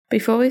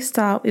Before we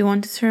start, we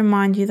wanted to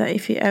remind you that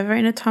if you're ever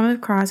in a time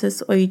of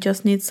crisis or you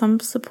just need some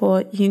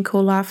support, you can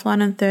call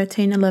Lifeline on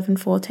 13 11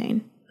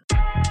 14.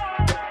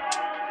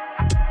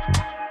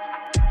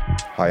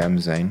 Hi, I'm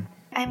Zane.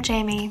 I'm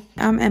Jamie.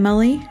 I'm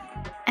Emily.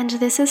 And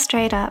this is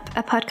Straight Up,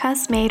 a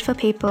podcast made for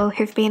people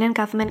who've been in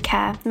government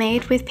care,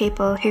 made with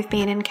people who've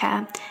been in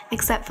care,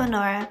 except for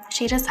Nora.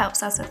 She just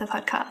helps us with the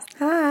podcast.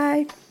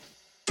 Hi.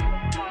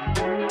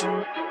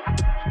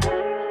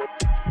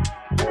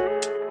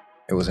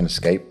 It was an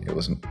escape. It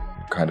was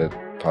kind of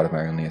part of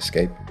my only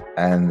escape.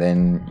 And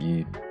then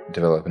you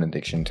develop an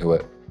addiction to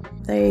it.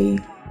 They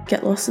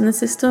get lost in the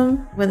system,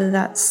 whether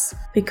that's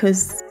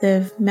because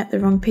they've met the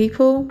wrong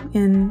people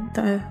in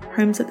the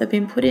homes that they've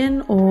been put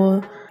in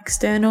or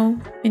external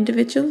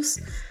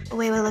individuals.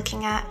 We were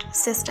looking at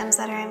systems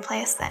that are in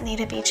place that need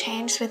to be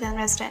changed within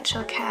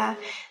residential care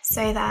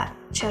so that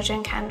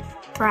children can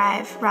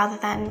thrive rather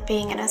than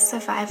being in a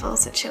survival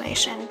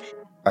situation.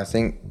 I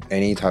think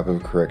any type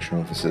of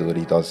correctional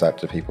facility does that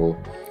to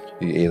people.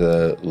 You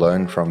either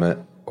learn from it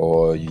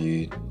or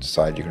you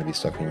decide you're going to be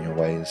stuck in your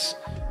ways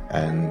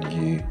and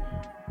you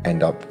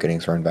end up getting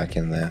thrown back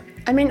in there.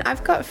 I mean,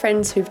 I've got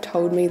friends who've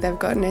told me they've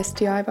got an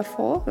STI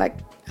before,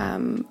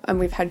 and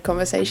we've had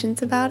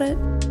conversations about it.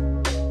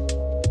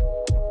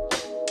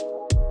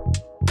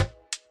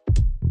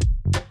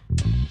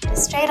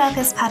 Straight Up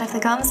is part of the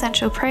GOM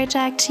Central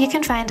project. You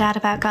can find out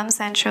about GOM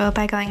Central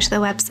by going to the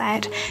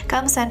website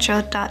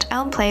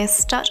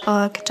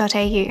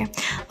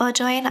gomcentral.elmplace.org.au or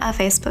join our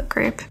Facebook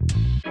group.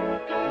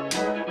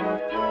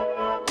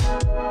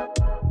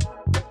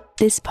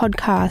 This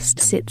podcast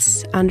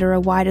sits under a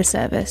wider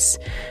service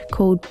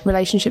called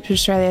Relationships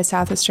Australia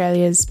South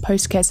Australia's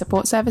Post-Care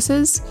Support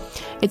Services.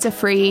 It's a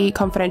free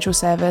confidential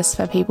service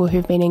for people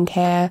who've been in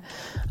care.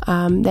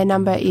 Their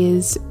number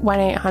is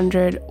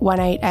 1800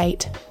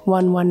 188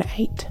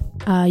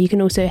 118. You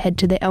can also head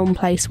to the Elm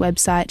Place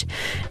website,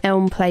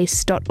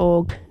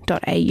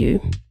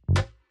 elmplace.org.au.